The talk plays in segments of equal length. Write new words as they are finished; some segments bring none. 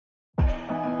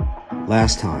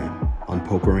Last time on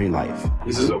Poker Ain't Life.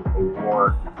 This is a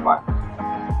war fight,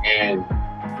 and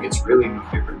it's really no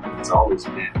different than it's always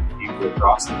been. People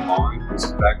across the pond, this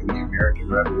is back in the American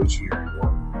Revolutionary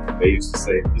War. They used to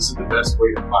say, this is the best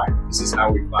way to fight. This is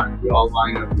how we fight. We all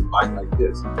line up and fight like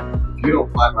this. If you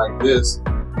don't fight like this,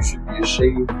 you should be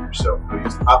ashamed of yourself. They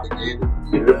use propaganda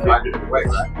to get to fight their way,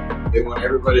 right? They want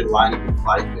everybody to line up and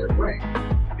fight their way.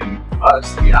 And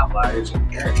us, the outliers and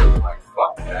the character, were like,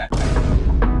 fuck that.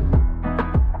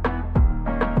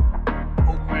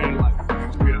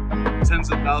 We have tens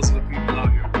of thousands of people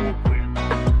out here all playing.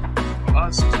 For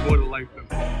us, it's more to life than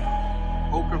poker.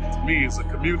 Poker, to me, is a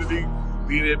community.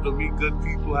 Being able to meet good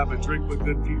people, have a drink with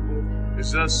good people.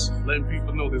 It's just letting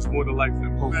people know there's more to life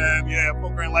than poker. Man, yeah,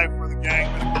 Poker Ain't Life for the gang,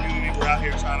 for the community. We're out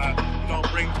here trying to,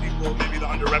 bring people, maybe the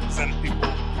underrepresented people,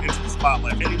 into the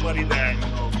spotlight. Anybody that,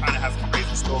 kind of has a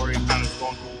crazy story, kind of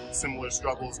going through similar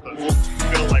struggles, because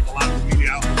I feel like a lot of the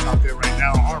media outlets out there right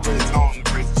now aren't really telling the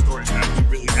crazy stories that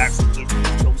we really actually live through.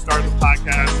 So we started the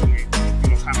podcast, and we,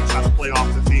 kind of try to play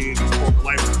off the theme of Poker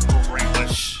Life and Poker Ain't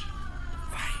Life.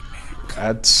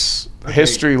 That's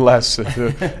history lesson.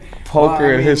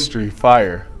 Poker and history,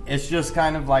 fire. It's just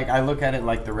kind of like, I look at it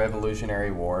like the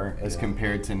Revolutionary War as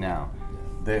compared to now.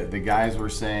 The guys were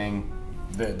saying,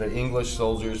 the English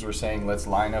soldiers were saying, let's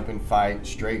line up and fight,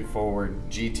 straightforward,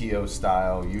 GTO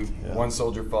style. One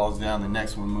soldier falls down, the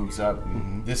next one moves up.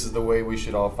 This is the way we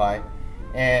should all fight.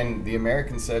 And the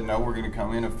Americans said, no, we're going to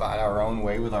come in and fight our own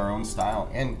way with our own style.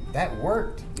 And that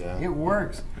worked. Yeah. It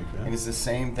works. Okay. And it's the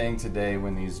same thing today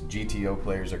when these GTO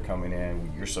players are coming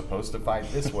in. You're supposed to fight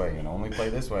this way and only play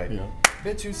this way. Yeah.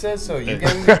 Bitch, who says so? You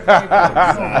gave me the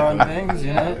paper. Run things,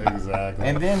 Exactly.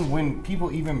 And then when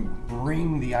people even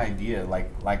bring the idea,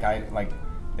 like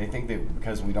they think that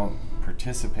because we don't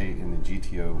participate in the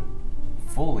GTO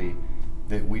fully,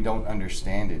 that we don't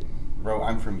understand it. Bro,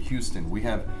 I'm from Houston. We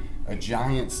have a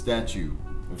giant statue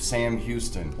of Sam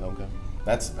Houston. Okay.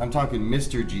 I'm talking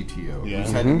Mr. GTO,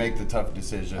 who's had to make the tough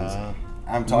decisions.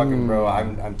 I'm talking, bro,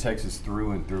 I'm Texas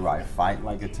through and through. I fight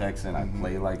like a Texan, I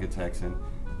play like a Texan.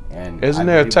 And isn't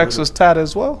there a Texas tat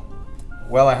as well?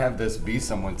 Well, I have this Be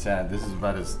Someone tat. This is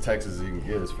about as Texas as you can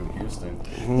get. It's from Houston.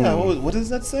 Yeah, what does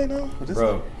that say now?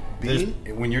 Bro,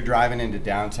 when you're driving into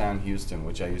downtown Houston,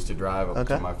 which I used to drive up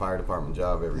to my fire department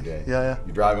job every day. Yeah.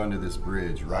 You drive under this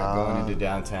bridge, right, going into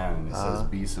downtown, and it says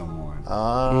 "Be Someone."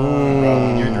 Bro,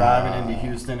 when you're driving into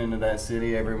Houston, into that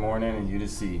city every morning, and you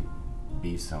just see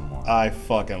 "Be Someone." I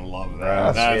fucking love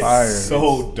that. Bro, that's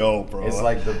so dope, bro. It's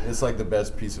like the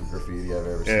best piece of graffiti I've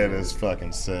ever seen. It is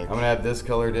fucking sick. I'm gonna have this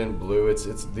colored in blue.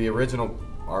 It's the original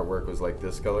artwork was like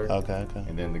this color. Okay.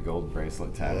 And then the gold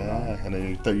bracelet tattooed on it. And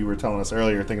then you were telling us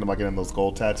earlier, thinking about getting those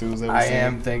gold tattoos. I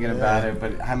am thinking about it,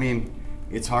 but I mean,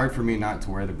 it's hard for me not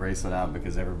to wear the bracelet out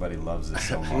because everybody loves it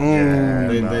so much.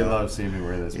 They love seeing me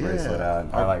wear this bracelet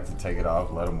out. I like to take it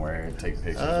off, let them wear it, take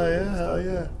pictures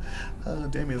with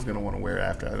it. Damien's gonna want to wear it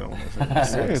after. I don't want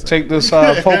to take this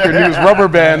Poker News rubber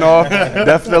band off.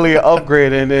 Definitely an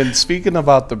upgrade. And then speaking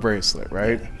about the bracelet,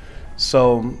 right?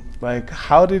 So,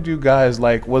 how did you guys,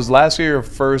 was last year your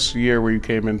first year where you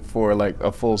came in for,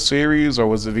 a full series, or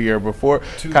was it the year before?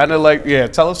 Kind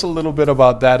of tell us a little bit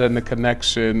about that and the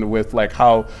connection with,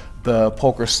 how the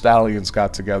Poker Stallions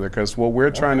got together, because what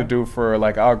we're trying to do for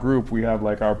our group, we have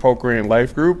our Poker Ain't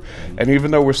Life group, and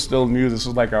even though we're still new, this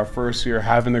is our first year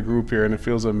having a group here, and it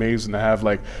feels amazing to have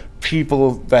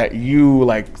people that you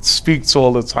speak to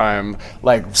all the time,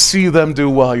 see them do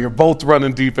well. You're both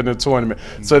running deep in the tournament,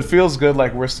 so it feels good.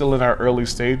 We're still in our early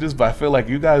stages, but I feel like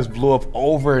you guys blew up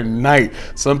overnight.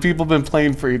 Some people have been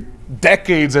playing for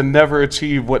decades and never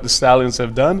achieved what the Stallions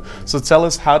have done. So tell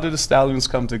us, how did the Stallions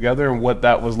come together and what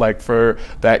that was like for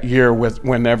that year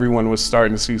when everyone was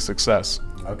starting to see success?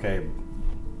 Okay,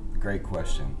 great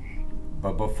question.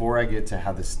 But before I get to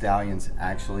how the Stallions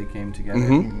actually came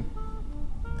together,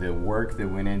 the work that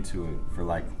went into it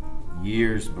for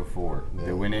years before,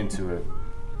 that went into it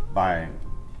by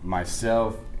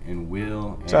myself and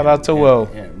Will. Shout out to Will.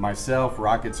 And myself,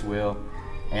 Rockets Will,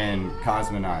 and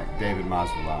Cosmonaut, David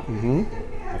Masvidal.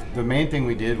 The main thing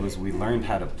we did was we learned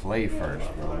how to play first,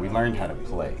 bro. We learned how to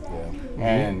play.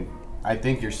 And I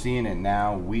think you're seeing it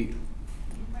now.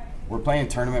 We're playing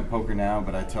tournament poker now,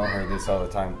 but I tell her this all the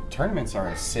time. Tournaments are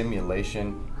a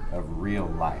simulation of real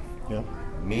life.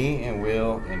 Me and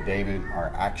Will and David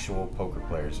are actual poker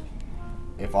players.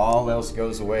 If all else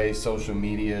goes away, social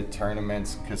media,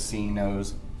 tournaments,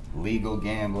 casinos, legal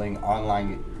gambling,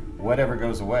 online, whatever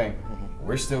goes away,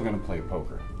 we're still going to play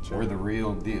poker. We're the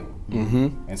real deal.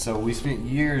 And so we spent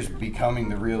years becoming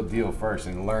the real deal first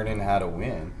and learning how to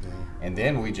win. And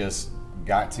then we just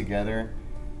got together.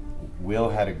 Will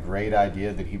had a great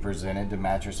idea that he presented to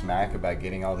Mattress Mac about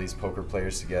getting all these poker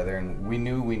players together, and we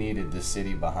knew we needed the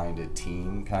city behind a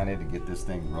team kind of to get this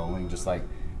thing rolling, just like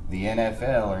the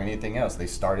NFL or anything else. They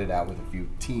started out with a few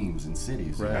teams and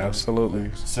cities. Right.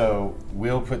 Absolutely. So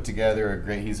Will put together a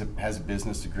great, has a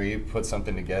business degree, put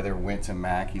something together, went to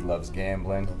Mac, he loves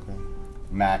gambling. Okay.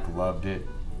 Mac loved it.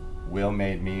 Will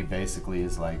made me basically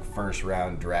his like first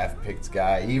round draft picks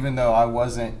guy, even though I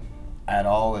wasn't at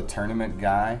all a tournament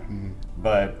guy,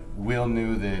 but Will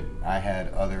knew that I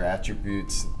had other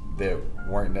attributes that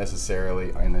weren't necessarily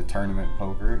in the tournament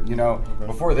poker. You know,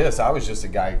 before this, I was just a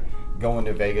guy going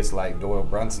to Vegas like Doyle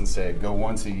Brunson said, go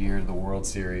once a year to the World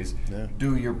Series,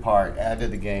 do your part, add to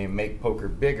the game, make poker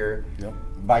bigger.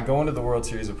 By going to the World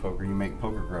Series of Poker, you make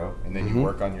poker grow, and then you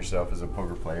work on yourself as a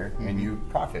poker player, and you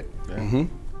profit.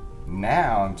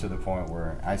 Now I'm to the point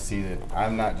where I see that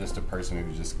I'm not just a person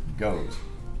who just goes.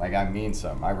 Like, I mean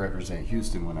something. I represent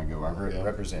Houston when I go. I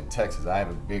represent Texas. I have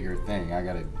a bigger thing. I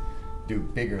got to do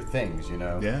bigger things, you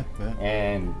know?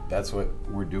 And that's what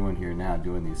we're doing here now,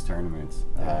 doing these tournaments.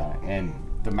 And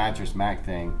the Mattress Mac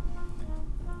thing,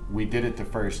 we did it the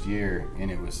first year, and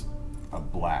it was a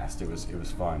blast. It was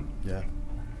fun.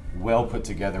 Well put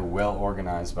together, well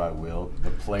organized by Will. The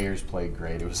players played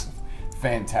great. It was a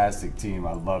fantastic team.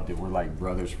 I loved it. We're like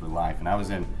brothers for life. And I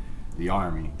was in the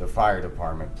Army, the fire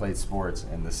department, played sports,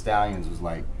 and the Stallions was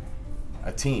like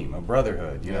a team, a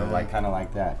brotherhood, you know, like kind of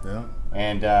like that.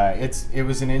 And it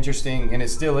was an interesting, and it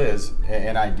still is,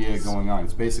 an idea going on.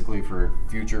 It's basically for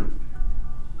future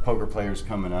poker players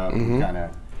coming up, kind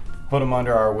of put them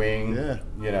under our wing,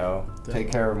 you know,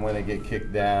 take care of them when they get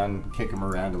kicked down, kick them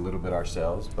around a little bit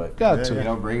ourselves, but you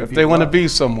know, bring if they want to be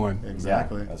someone.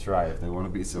 Exactly. That's right, if they want to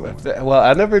be someone. Well,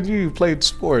 I never knew you played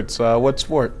sports. What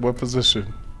sport? What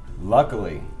position?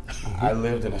 Luckily, I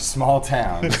lived in a small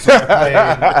town, so I played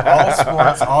all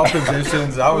sports, all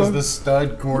positions. I was the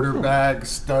stud quarterback,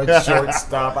 stud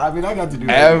shortstop. I mean, I got to do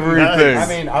everything. I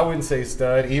mean, I wouldn't say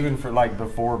stud. Even for like the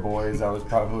four boys, I was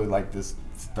probably like this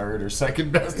third or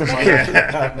second best of my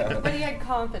But he had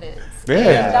confidence.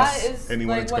 Yeah. That is And he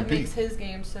like wanted to what compete. makes his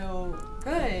game so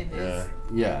good is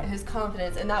his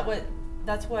confidence, and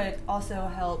that's what also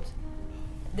helped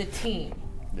the team.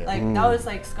 Like that was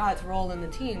like Scott's role in the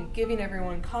team, giving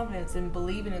everyone confidence and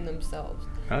believing in themselves.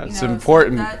 That's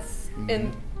important. So that's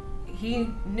and he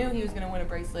knew he was going to win a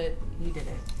bracelet. He did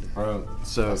it. Bro,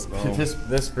 so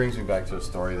this brings me back to a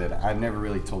story that I've never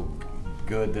really told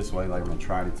good this way. Like I'm gonna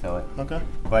try to tell it. Okay.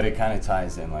 But it kind of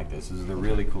ties in like this. This is a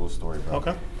really cool story, bro.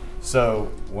 Okay.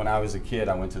 So when I was a kid,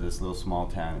 I went to this little small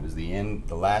town. It was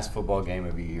the last football game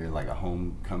of the year, like a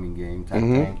homecoming game type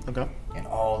thing. Okay. And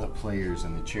all the players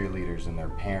and the cheerleaders and their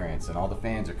parents and all the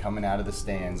fans are coming out of the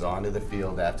stands onto the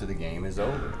field after the game is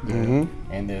over.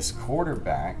 And this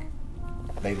quarterback,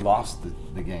 they lost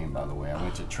the game, by the way. I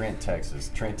went to Trent,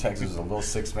 Texas. Trent, Texas is a little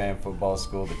six-man football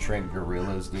school, the Trent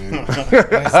Gorillas, dude. And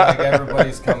it's like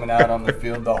everybody's coming out on the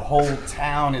field. The whole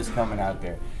town is coming out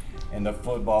there. And the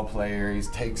football player, he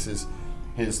takes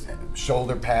his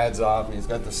shoulder pads off, and he's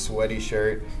got the sweaty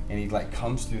shirt, and he like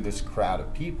comes through this crowd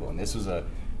of people. And this was a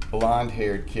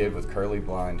blonde-haired kid with curly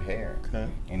blonde hair.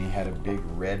 And he had a big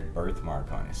red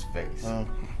birthmark on his face.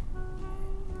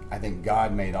 I think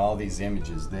God made all these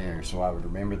images there, so I would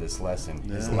remember this lesson.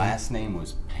 His last name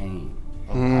was Pain.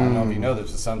 I don't know if you know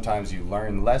this, but sometimes you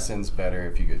learn lessons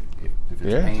better if it's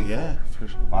painful. Yeah, for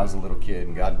sure. I was a little kid,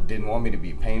 and God didn't want me to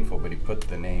be painful, but He put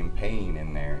the name Pain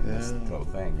in there in this little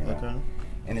thing, you know.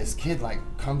 And this kid like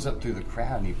comes up through the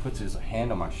crowd, and he puts his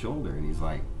hand on my shoulder, and he's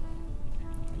like,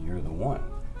 "You're the one.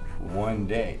 One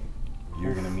day,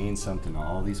 you're gonna mean something to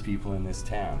all these people in this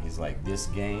town." He's like, "This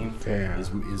game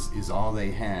is all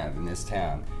they have in this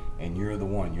town, and you're the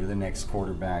one. You're the next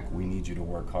quarterback. We need you to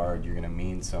work hard. You're gonna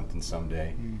mean something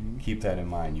someday. Keep that in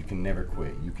mind. You can never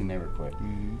quit. You can never quit."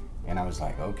 And I was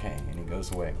like, "Okay." And he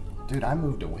goes away. Dude, I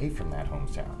moved away from that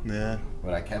hometown.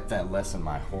 But I kept that lesson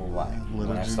my whole life.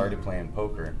 When I started playing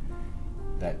poker,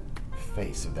 that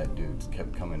face of that dude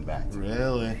kept coming back to me.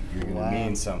 Really? You're gonna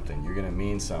mean something. You're gonna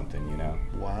mean something, you know.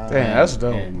 Wow. Damn, that's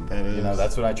dope. And you know,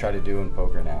 that's what I try to do in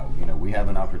poker now. You know, we have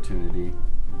an opportunity,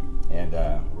 and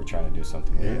we're trying to do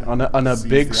something big. On a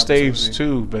big stage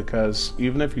too, because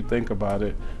even if you think about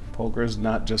it, poker is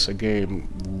not just a game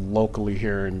locally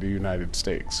here in the United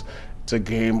States. It's a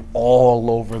game all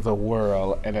over the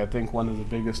world, and I think one of the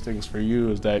biggest things for you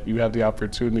is that you have the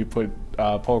opportunity to put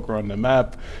poker on the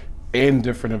map in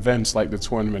different events like the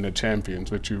Tournament of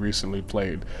Champions, which you recently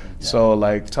played. So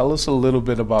like, tell us a little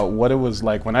bit about what it was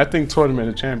like. When I think Tournament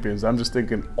of Champions, I'm just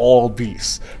thinking all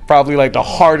beasts. Probably like the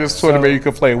hardest tournament you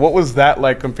could play. What was that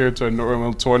like compared to a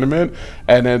normal tournament?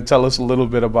 And then tell us a little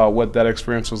bit about what that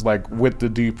experience was like with the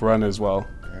deep run as well.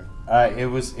 It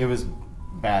was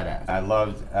badass. I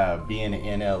loved being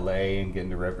in LA and getting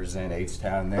to represent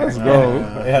H-Town there. Let's go.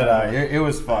 It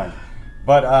was fun.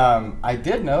 But I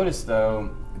did notice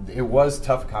though, it was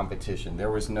tough competition. There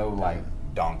was no like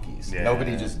donkeys.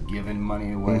 Nobody just giving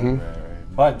money away.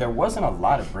 But there wasn't a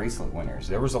lot of bracelet winners.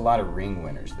 There was a lot of ring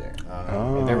winners there.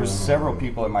 And there were several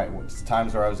people in my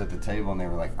times where I was at the table and they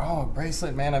were like, "Oh,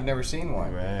 bracelet, man, I've never seen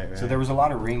one." So there was a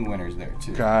lot of ring winners there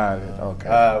too. Got it. Okay.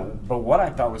 But what I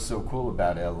thought was so cool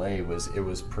about LA was it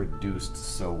was produced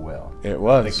so well. It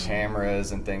was. The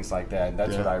cameras and things like that.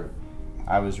 That's what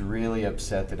I was really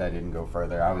upset that I didn't go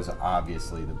further. I was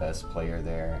obviously the best player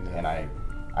there, and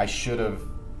I should have.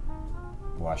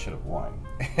 Well, I should have won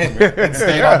and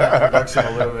stayed on that production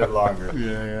a little bit longer.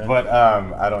 But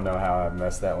I don't know how I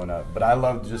messed that one up. But I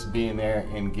loved just being there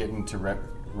and getting to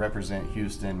represent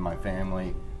Houston, my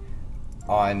family,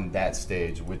 on that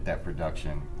stage with that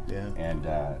production. And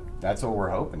that's what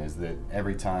we're hoping, is that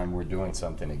every time we're doing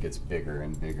something, it gets bigger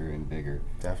and bigger and bigger.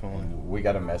 Definitely. And we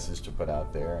got a message to put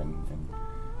out there,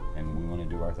 and we want to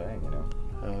do our thing, you know.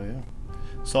 Hell yeah.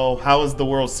 So how is the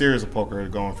World Series of Poker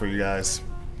going for you guys?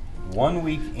 1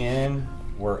 week in,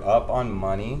 we're up on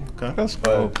money, That's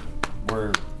but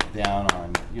we're down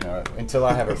on, you know, until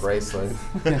I have a bracelet.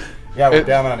 We're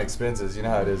down on expenses. You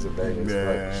know how it is in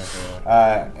Vegas.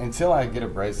 Until I get a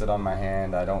bracelet on my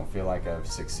hand, I don't feel like I've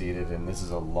succeeded, and this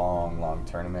is a long, long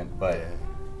tournament, but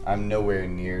I'm nowhere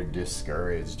near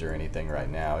discouraged or anything right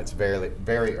now. It's very,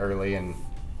 very early, and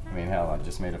I mean, hell, I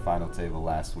just made a final table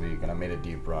last week, and I made a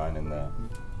deep run in the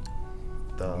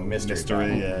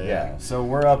mystery. So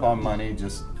we're up on money,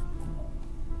 just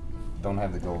don't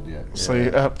have the gold yet. So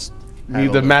you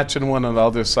need the matching one on the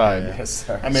other side. Yes,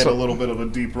 sir. I made a little bit of a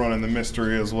deep run in the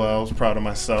mystery as well. I was proud of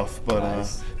myself, but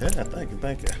nice.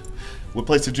 Thank you. What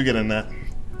place did you get in that?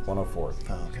 104.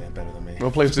 Oh, okay, better than me.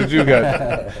 What place did you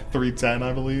get? 310,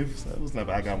 I believe. So it was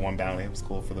never. I got one bounty. It was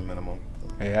cool for the minimum.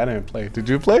 Hey, I didn't play. Did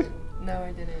you play? No,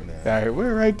 I didn't. All right,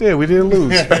 we're right there. We didn't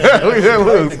lose. We didn't The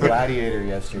lose. Gladiator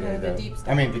yesterday, the though. deep stack.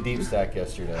 I mean, the deep stack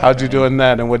yesterday. How'd you do in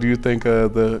that, and what do you think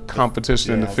of the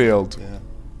competition in the field?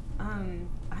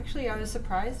 Actually, I was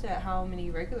surprised at how many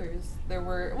regulars there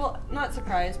were. Well, not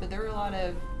surprised, but there were a lot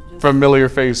of just Familiar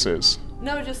faces.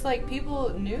 No, just like people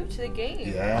new to the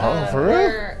game. For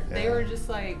real? They were just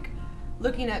like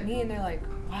looking at me and they're like,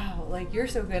 "Wow, like you're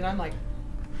so good." I'm like,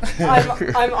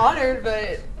 I'm honored,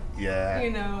 but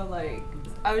you know, like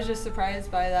I was just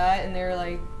surprised by that, and they were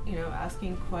like, you know,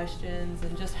 asking questions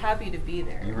and just happy to be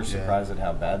there. You were surprised at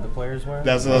how bad the players were?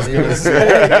 That's what I was going to say.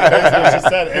 That's what she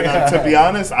said. And to be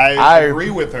honest, I agree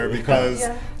with her, because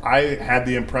I had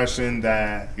the impression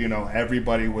that, you know,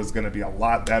 everybody was going to be a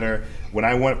lot better. When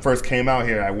I first came out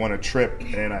here, I won a trip,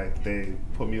 and they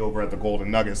put me over at the Golden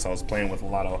Nugget, so I was playing with a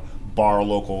lot of bar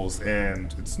locals,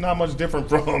 and it's not much different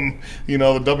from, you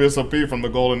know, the WSOP from the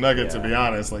Golden Nugget, to be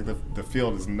honest. Like, the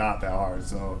field is not that hard.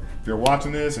 So if you're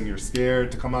watching this and you're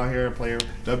scared to come out here and play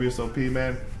WSOP,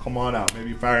 man, come on out.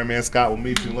 Maybe Fireman Scott will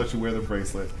meet you and let you wear the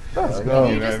bracelet. Let's go.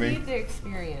 You just need the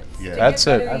experience. Yeah, that's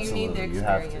it. You need the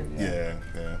experience.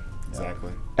 Yeah,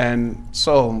 exactly. And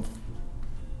so,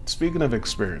 speaking of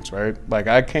experience, right? Like,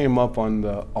 I came up on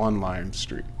the online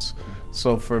streets.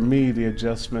 So for me, the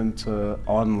adjustment to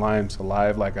online to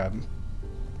live, like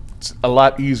it's a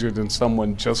lot easier than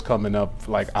someone just coming up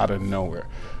like out of nowhere.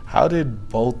 How did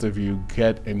both of you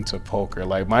get into poker?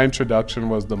 Like, my introduction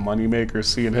was the Moneymaker,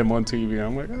 seeing him on TV.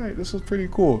 I'm like, all right, this is pretty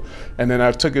cool. And then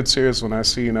I took it serious when I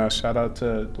seen, shout out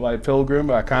to Dwight Pilgrim.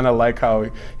 I kind of like how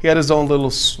he had his own little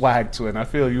swag to it. And I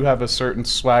feel you have a certain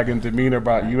swag and demeanor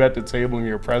about you at the table and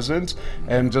your presence.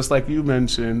 And just like you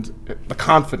mentioned, the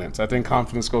confidence. I think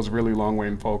confidence goes a really long way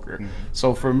in poker.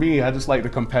 So for me, I just like the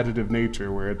competitive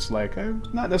nature where it's like,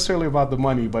 not necessarily about the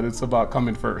money, but it's about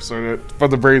coming first, or for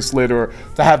the bracelet, or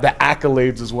to have the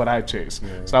accolades is what I chase.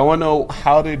 So I want to know,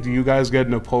 how did you guys get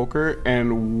into poker,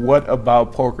 and what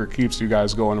about poker keeps you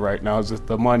guys going right now? Is it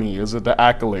the money? Is it the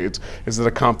accolades? Is it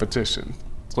a competition?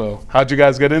 So how'd you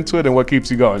guys get into it, and what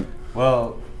keeps you going?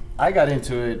 Well, I got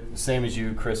into it same as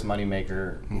you, Chris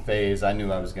Moneymaker phase. I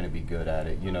knew I was going to be good at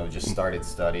it. You know, just started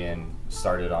studying,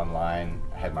 started online,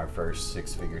 had my first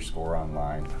 6-figure score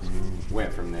online,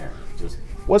 went from there. Just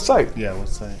what site? Yeah, what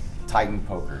site? Titan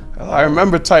Poker. I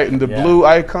remember Titan, the blue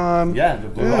icon. Yeah, the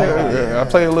blue icon. Yeah. I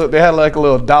played a little. They had like a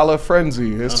little dollar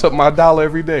frenzy. It took my dollar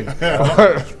every day.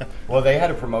 Well, they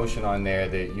had a promotion on there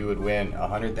that you would win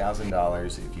 $100,000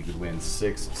 if you could win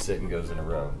 6 sit and goes in a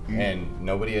row. And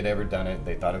nobody had ever done it.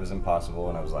 They thought it was impossible,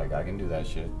 and I was like, I can do that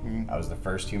shit. I was the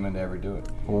first human to ever do it.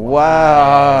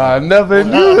 Wow, I never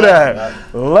knew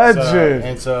that.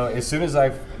 Legend. So as soon as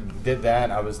I did that,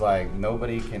 I was like,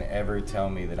 nobody can ever tell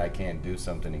me that I can't do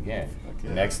something again. The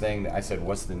next thing, I said,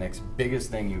 what's the next biggest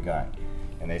thing you got?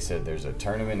 And they said, there's a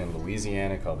tournament in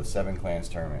Louisiana called the Seven Clans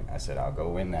Tournament. I said, I'll go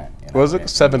win that. And was it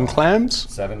Seven Clans?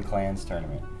 Seven Clans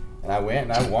Tournament. And I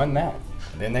went and I won that.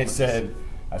 And then they said,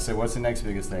 I said, what's the next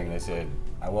biggest thing? They said,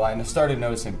 well, I started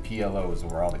noticing PLO was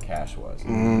where all the cash was.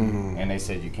 And they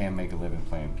said, you can't make a living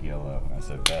playing PLO. And I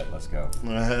said, bet, let's go.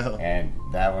 And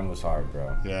that one was hard,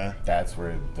 bro. Yeah. That's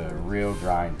where the real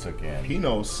grind took in. He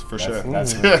knows for sure.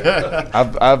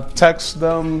 I've texted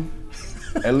them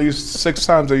at least 6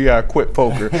 times a year. I quit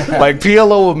poker. Like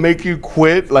PLO will make you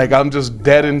quit. Like I'm just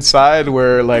dead inside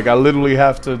where like I literally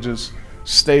have to just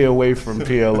stay away from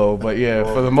PLO. But yeah,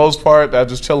 for the most part, I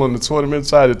just chill on the tournament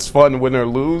side. It's fun, win or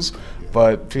lose.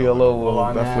 But PLO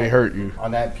will definitely hurt you.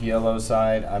 On that PLO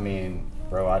side, I mean,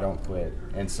 bro, I don't quit.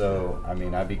 And so, I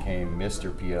mean, I became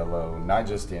Mr. PLO, not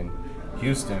just in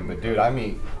Houston, but dude,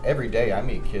 every day I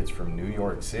meet kids from New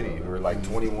York City who are like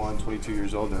 21, 22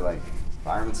 years old. They're like,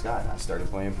 Fireman Scott, I started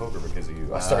playing poker because of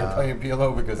you. I started playing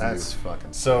PLO because of you. That's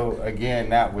fucking so again,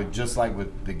 that would just like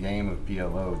with the game of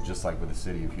PLO, just like with the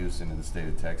city of Houston and the state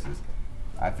of Texas,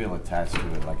 I feel attached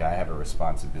to it. Like I have a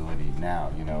responsibility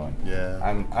now, you know.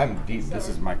 And I'm deep. This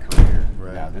is my career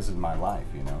now. This is my life,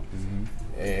 you know.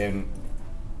 And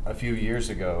a few years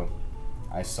ago,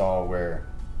 I saw where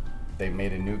they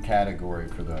made a new category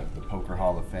for the Poker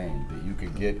Hall of Fame, that you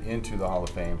could get into the Hall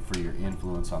of Fame for your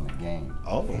influence on the game.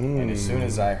 And as soon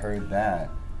as I heard that,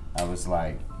 I was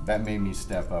like, that made me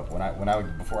step up.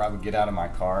 Before I would get out of my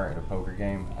car at a poker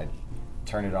game, I'd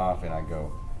turn it off and I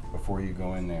go, before you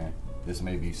go in there, this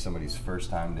may be somebody's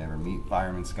first time to ever meet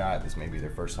Fireman Scott. This may be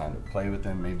their first time to play with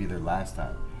him, maybe their last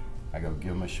time. I go,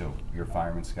 give him a show. You're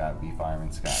Fireman Scott, be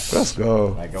Fireman Scott. Let's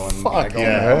go. I go and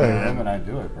I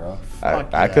do it, bro.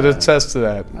 I could attest to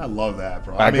that. I love that,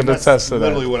 bro. I could attest to that.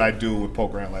 Literally what I do with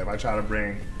Poker and Life. I try to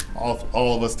bring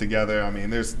all of us together. I mean,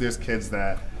 there's kids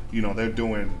that, you know, they're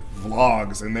doing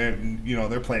vlogs and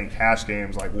they're playing cash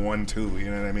games like 1-2, you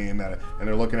know what I mean? And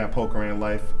they're looking at Poker and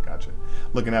Life.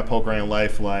 Looking at Poker and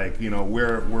Life like, you know,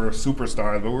 we're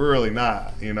superstars, but we're really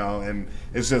not, you know. And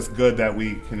it's just good that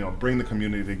we, you know, bring the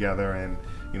community together and,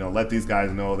 you know, let these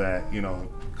guys know that, you know,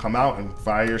 come out and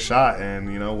fire your shot,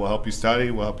 and, you know, we'll help you study,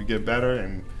 we'll help you get better,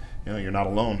 and, you know, you're not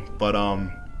alone. But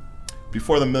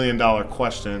before the $1 million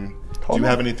question, do you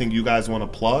have anything you guys want to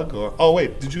plug? Or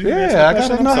wait, did you? Yeah, I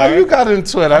gotta know how you got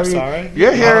into it. I'm sorry.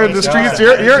 You're here in the streets.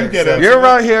 You're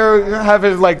out here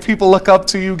having like people look up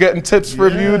to you, getting tips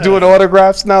from you, doing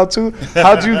autographs now too.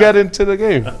 How'd you get into the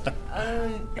game?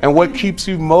 And what keeps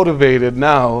you motivated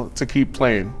now to keep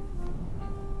playing?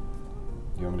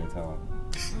 You want me to tell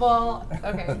him? Well,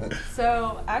 okay.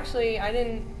 So actually, I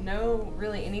didn't know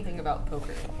really anything about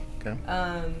poker. Okay.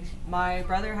 My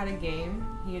brother had a game.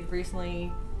 He had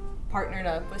recently partnered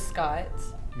up with Scott,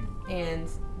 and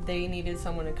they needed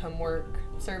someone to come work,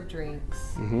 serve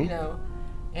drinks, you know,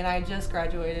 and I just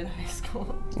graduated high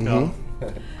school.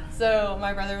 So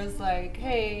my brother was like,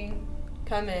 hey,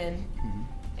 come in.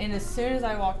 And as soon as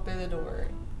I walked through the door,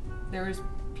 there was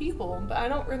people, but I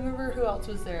don't remember who else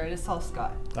was there. I just saw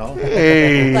Scott.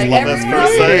 Hey, like love at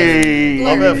first sight.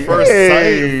 Love at first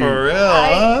sight, for real,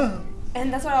 huh?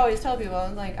 And that's what I always tell people.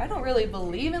 I'm like, I don't really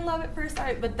believe in love at first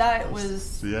sight, but that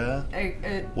was... Yeah?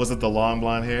 Was it the long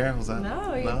blonde hair? Was that?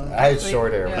 No. I had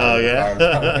short hair. Oh,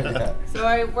 yeah? So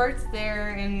I worked there,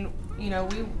 and, you know,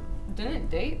 we didn't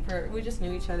date. We just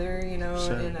knew each other, you know,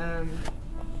 and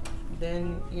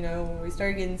then, you know, we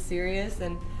started getting serious,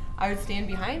 and I would stand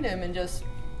behind him and just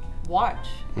watch.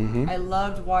 I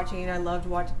loved watching. I loved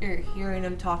hearing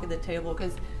him talk at the table,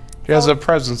 because... He has a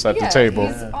presence at the table.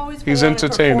 He's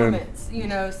entertaining. You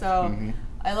know, so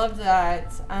I loved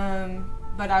that.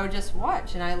 But I would just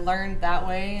watch, and I learned that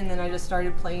way. And then I just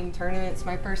started playing tournaments.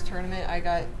 My first tournament, I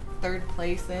got 3rd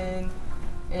place in,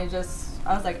 and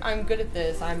I was like, I'm good at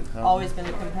this. I've always been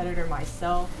a competitor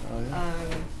myself.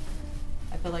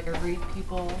 I feel like I read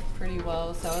people pretty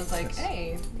well, so I was like,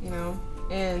 hey, you know,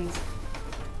 and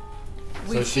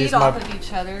we feed off of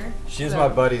each other. She's my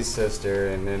buddy's sister,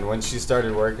 and then when she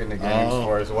started working the games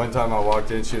for us, one time I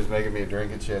walked in, she was making me a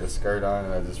drink, and she had a skirt on,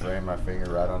 and I just ran my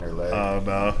finger right on her leg. Oh,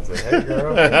 no. I was like, hey,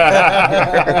 girl.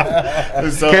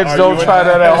 So kids, don't try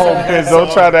that at home. Kids,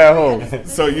 don't try that at home.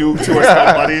 So you two are still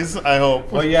buddies, I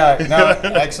hope. Well, yeah. No,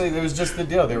 actually, it was just the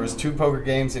deal. There was 2 poker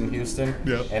games in Houston,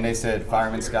 and they said,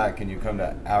 Fireman Scott, can you come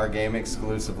to our game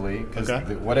exclusively? Because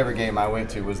whatever game I went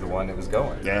to was the one that was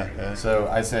going. Yeah. So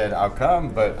I said, I'll come,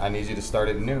 but I need you to start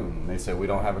at noon. And they said, we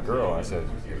don't have a girl. I said,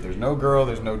 if there's no girl,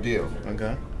 there's no deal.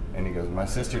 Okay. And he goes, my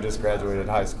sister just graduated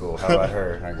high school. How about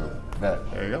her? And I go,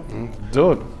 bet. There you go.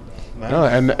 Do it. Nice. No,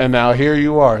 and now here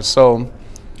you are. So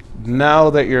now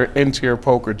that you're into your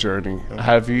poker journey,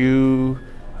 have you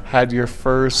had your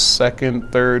first,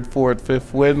 second, third, fourth,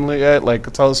 fifth win yet?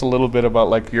 Like, tell us a little bit about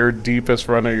like your deepest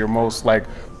run or your most like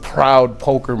proud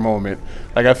poker moment.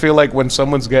 Like, I feel like when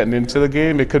someone's getting into the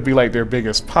game, it could be like their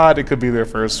biggest pot, it could be their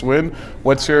first win.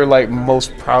 What's your like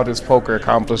most proudest poker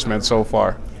accomplishment so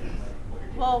far?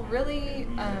 Well, really,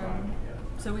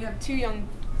 so we have 2 young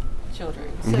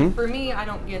children. So for me, I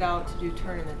don't get out to do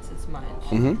tournaments as much.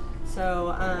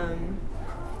 So,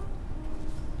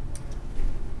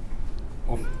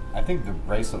 well, I think the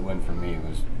bracelet win for me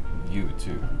was you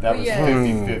too. That was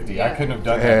 50-50. I couldn't have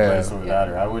done that bracelet without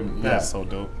her. I wouldn't. That's so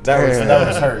dope. That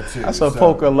was her too. That's a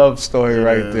poker love story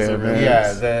right there, man.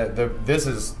 Yeah, this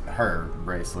is her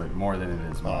bracelet more than it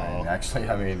is mine. Actually,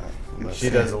 I mean, she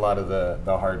does a lot of the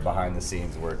hard behind the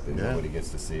scenes work that nobody gets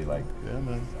to see. Like,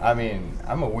 man. I mean,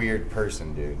 I'm a weird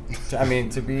person, dude. I mean,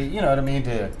 to be, you know what I mean,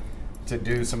 to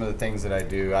do some of the things that I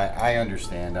do, I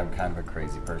understand I'm kind of a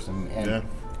crazy person, and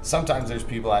sometimes there's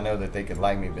people I know that they could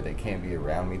like me, but they can't be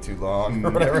around me too long or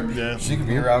whatever. She could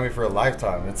be around me for a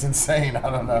lifetime. It's insane.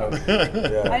 I don't know.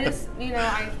 I just,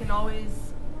 I can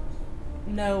always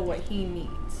know what he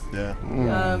needs.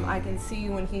 I can see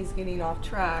when he's getting off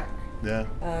track.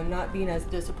 Not being as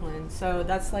disciplined. So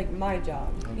that's like my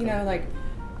job. Like,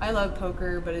 I love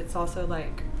poker, but it's also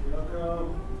like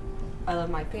I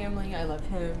love my family, I love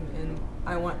him, and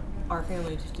I want our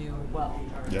family to do well.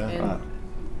 And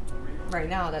right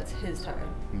now, that's his time.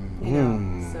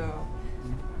 So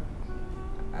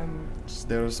I'm just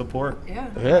there to support.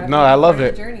 No, I love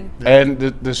it. And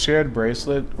the shared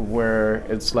bracelet, where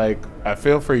it's like, I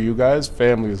feel for you guys,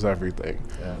 family is everything.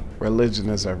 Religion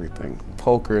is everything.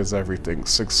 Poker is everything.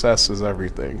 Success is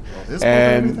everything. Is poker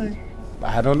everything?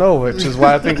 I don't know, which is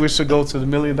why I think we should go to the $1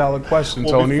 million question,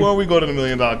 Tony. Before we go to the $1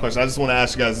 million question, I just want to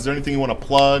ask you guys, is there anything you want to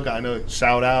plug? I know,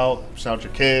 shout out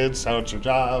your kids, shout out your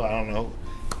job, I don't know.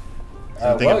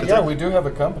 We do have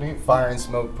a company,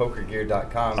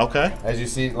 fireandsmokepokergear.com. Okay. As you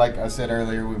see, like I said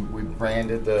earlier, we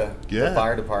branded the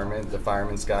fire department, the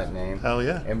Fireman Scott name. Hell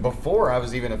yeah. And before I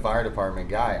was even a fire department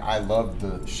guy, I loved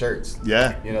the shirts.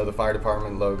 The fire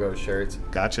department logo shirts.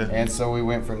 Gotcha. And so we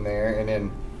went from there, and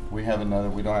then we have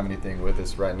we don't have anything with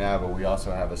us right now, but we also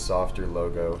have a softer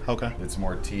logo. It's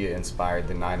more Tia inspired,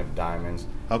 the 9 of diamonds.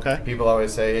 People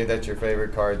always say, hey, that's your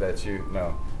favorite card, that's you.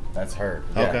 No. That's her.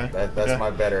 That's my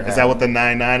better hat. Is that what the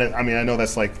 9-9 is? I mean, I know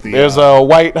that's like the... There's a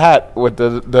white hat with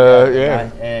the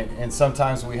And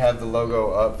sometimes we have the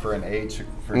logo up for an H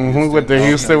for Houston. With the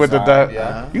Houston with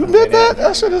the... You did that?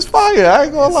 That shit is fire. I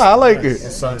ain't gonna lie. I like it.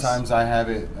 And sometimes I have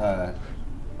it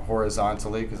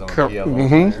horizontally because I'm a PLO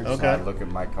player. So I look at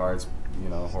my cards,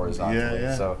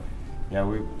 horizontally. So... Yeah,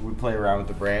 we play around with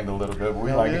the brand a little bit, but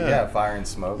we like it. Fire and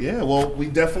smoke. Yeah, well, we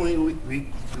definitely we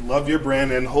love your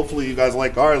brand, and hopefully you guys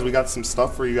like ours. We got some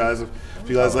stuff for you guys. If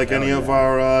you guys like any of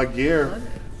our gear,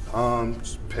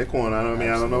 just pick one. I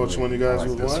don't know which one you guys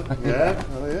would want.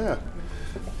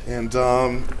 And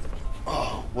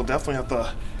we'll definitely have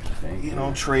to,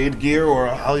 trade gear, or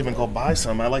I'll even go buy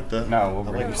some. I like the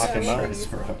pocket knives.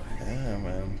 Yeah,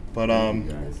 man. But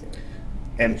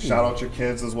and shout out your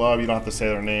kids as well. You don't have to say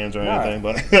their names or anything,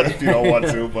 but if you don't want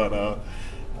to. But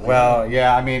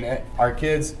I mean, our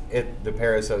kids at the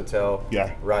Paris Hotel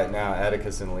right now,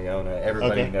 Atticus and Leona,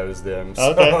 everybody knows them.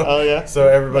 So, so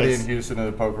everybody in Houston in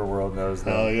the poker world knows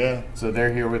them. So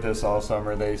they're here with us all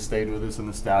summer. They stayed with us in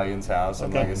the Stallions house,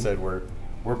 and like I said, we're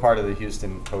part of the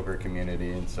Houston poker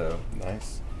community, and so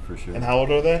for sure. And how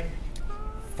old are they?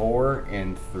 4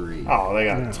 and 3. Oh, they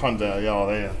got a ton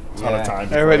of time.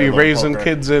 They're already raising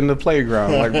kids in the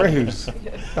playground, like Braves.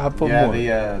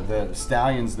 The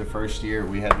Stallions, the first year,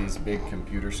 we had these big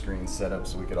computer screens set up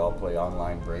so we could all play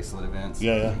online bracelet events.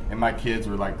 And my kids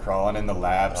were like crawling in the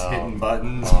labs, hitting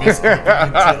buttons, and shit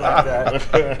like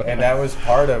that. And that was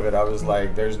part of it. I was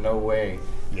like, there's no way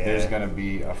there's going to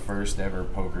be a first ever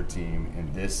poker team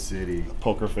in this city.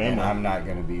 Poker family. And I'm not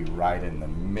going to be right in the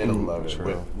middle of it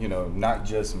with, you know, not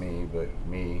just me, but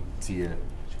me, Tia,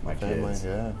 my family, kids,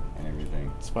 and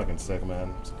everything. It's fucking sick,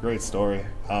 man. It's a great story.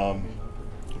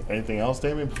 Anything else,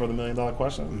 Damien, before the $1 million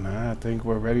question? Nah, I think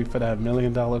we're ready for that $1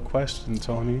 million question,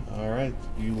 Tony. All right.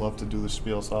 You love to do the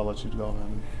spiel, so I'll let you go,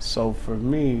 man. So for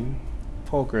me,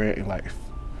 poker ain't life.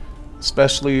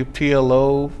 Especially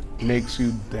PLO makes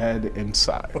you dead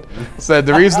inside. So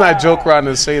the reason I joke around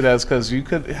and say that is because you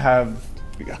could have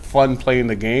fun playing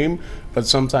the game, but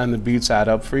sometimes the beats add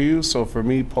up for you. So for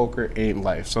me, poker ain't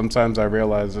life. Sometimes I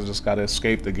realize I just gotta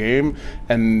escape the game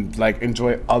and like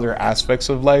enjoy other aspects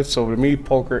of life. So for me,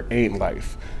 poker ain't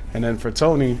life. And then for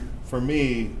Tony, for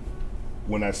me,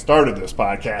 when I started this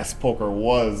podcast, poker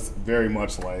was very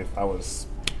much life. I was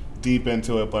deep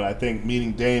into it, but I think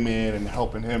meeting Damien and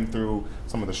helping him through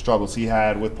some of the struggles he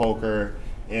had with poker,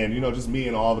 and, you know, just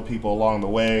meeting all the people along the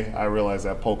way, I realized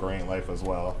that poker ain't life as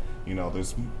well. You know,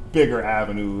 there's bigger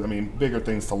bigger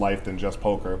things to life than just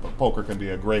poker, but poker can be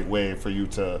a great way for you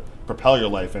to propel your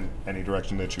life in any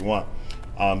direction that you want.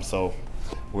 So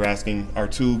we're asking our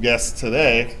two guests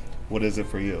today, what is it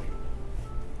for you?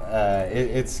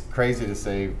 It's crazy to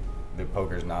say that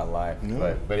poker's not life,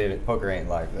 but poker ain't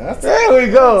life. There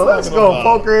we go. Let's go.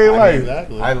 Poker ain't life.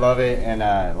 Exactly. I love it, and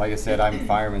like I said, I'm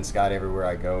Fireman Scott everywhere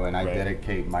I go, and I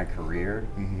dedicate my career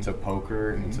to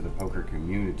poker and to the poker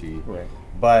community. Right.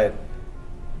 But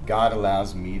God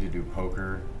allows me to do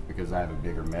poker because I have a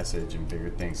bigger message and bigger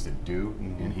things to do,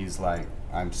 and He's like,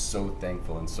 I'm so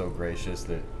thankful and so gracious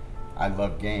that I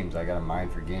love games. I got a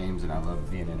mind for games, and I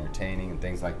love being entertaining and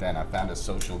things like that. And I found a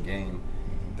social game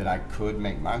that I could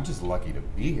make. I'm just lucky to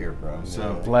be here, bro.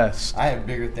 So blessed. I have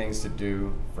bigger things to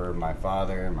do for my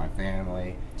father and my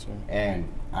family,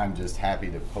 and I'm just happy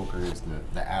that poker is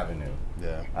the avenue.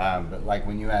 Yeah. But like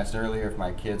when you asked earlier if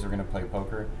my kids are going to play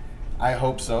poker, I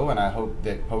hope so, and I hope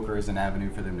that poker is an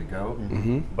avenue for them to go.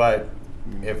 But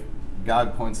if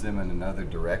God points them in another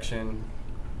direction,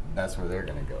 that's where they're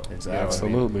going to go. Exactly. You know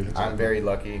Absolutely. I mean? I'm very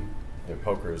lucky that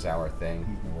poker is our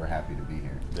thing, and we're happy to be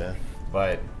here. Yeah.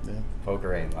 But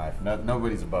poker ain't life.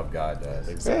 Nobody's above God, does.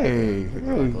 Exactly. Hey,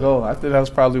 there we go. I think that was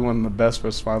probably one of the best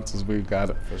responses we've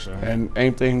got. For sure. And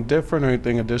anything different or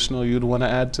anything additional you'd want to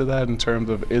add to that in terms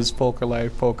of is poker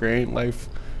life, poker ain't life,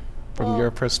 from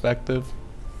your perspective?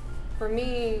 For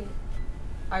me,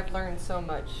 I've learned so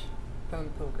much from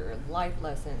poker, life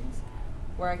lessons,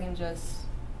 where I can just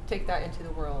take that into the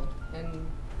world. And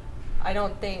I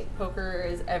don't think poker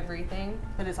is everything,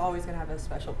 but it's always going to have a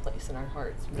special place in our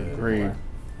hearts. Agreed.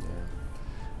 Yeah.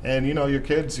 And, you know, your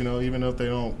kids, you know, even if they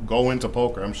don't go into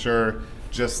poker, I'm sure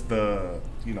just the,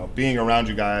 you know, being around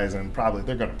you guys, and probably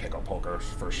they're going to pick up poker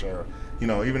for sure. You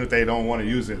know, even if they don't want to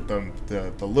use it,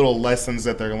 the little lessons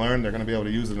that they're learned, they're going to be able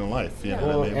to use it in life. You know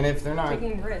well, what I mean? and if they're not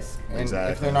taking risk,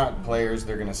 if they're not players,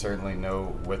 they're going to certainly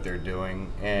know what they're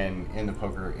doing. And in the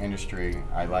poker industry,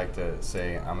 I like to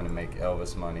say I'm going to make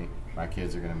Elvis money. My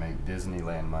kids are going to make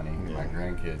Disneyland money. My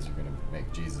grandkids are going to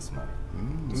make Jesus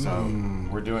money. So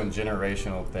we're doing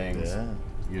generational things.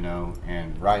 You know,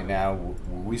 and right now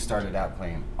we started out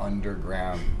playing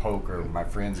underground poker. My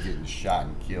friends getting shot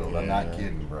and killed. I'm not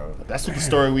kidding, bro. That's what the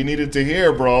story we needed to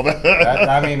hear, bro.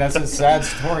 I mean, that's a sad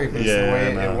story, but it's the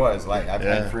way it was. Like, I've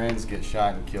had friends get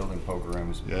shot and killed in poker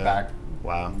rooms, back,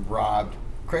 robbed,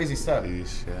 crazy stuff.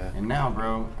 And now,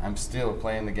 bro, I'm still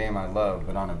playing the game I love,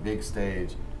 but on a big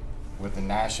stage with the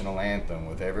national anthem,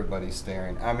 with everybody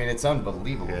staring. I mean, it's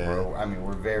unbelievable, bro. I mean,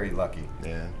 we're very lucky.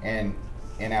 And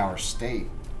in our state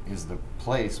is the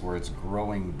place where it's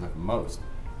growing the most.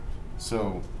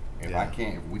 So if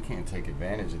we can't take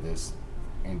advantage of this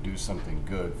and do something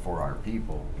good for our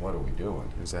people, what are we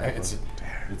doing? Exactly.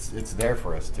 It's there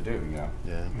for us to do, you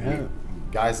know.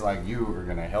 Guys like you are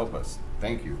going to help us.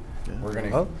 Thank you. We're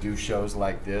going to do shows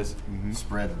like this,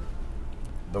 spread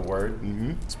the word.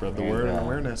 Spread the word and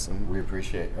awareness. And we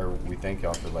thank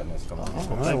y'all for letting us come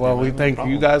on. Well, we thank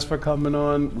you guys for coming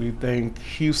on. We thank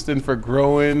Houston for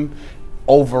growing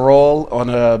overall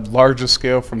on a larger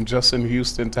scale, from just in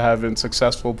Houston to having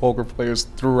successful poker players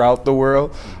throughout the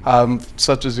world,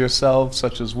 such as yourself,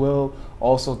 such as Will.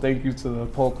 Also, thank you to the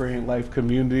Poker Ain't Life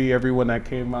community, everyone that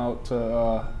came out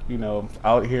to, you know,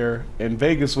 out here in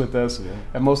Vegas with us.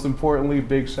 And most importantly,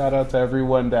 big shout out to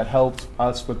everyone that helped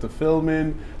us with the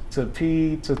filming, to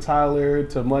P, to Tyler,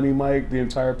 to Money Mike, the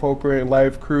entire Poker Ain't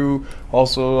Life crew.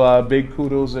 Also, big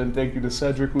kudos and thank you to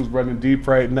Cedric, who's running deep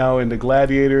right now in the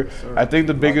Gladiator. I think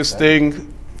the biggest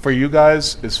thing for you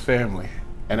guys is family.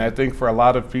 And I think for a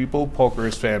lot of people, poker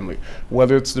is family.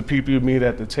 Whether it's the people you meet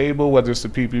at the table, whether it's the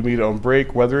people you meet on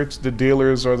break, whether it's the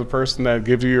dealers or the person that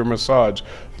gives you your massage,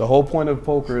 the whole point of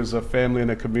poker is a family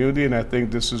and a community, and I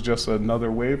think this is just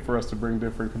another way for us to bring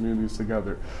different communities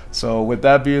together. So with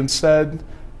that being said,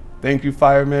 thank you,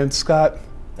 Fireman Scott.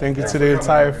 Thank you to the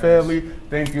entire family.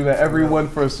 Thank you to everyone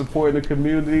for supporting the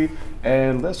community.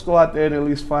 And let's go out there and at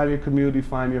least find your community,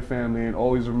 find your family, and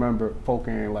always remember,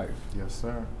 poker ain't life. Yes,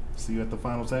 sir. See you at the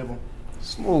final table.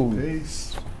 Smooth.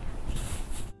 Peace.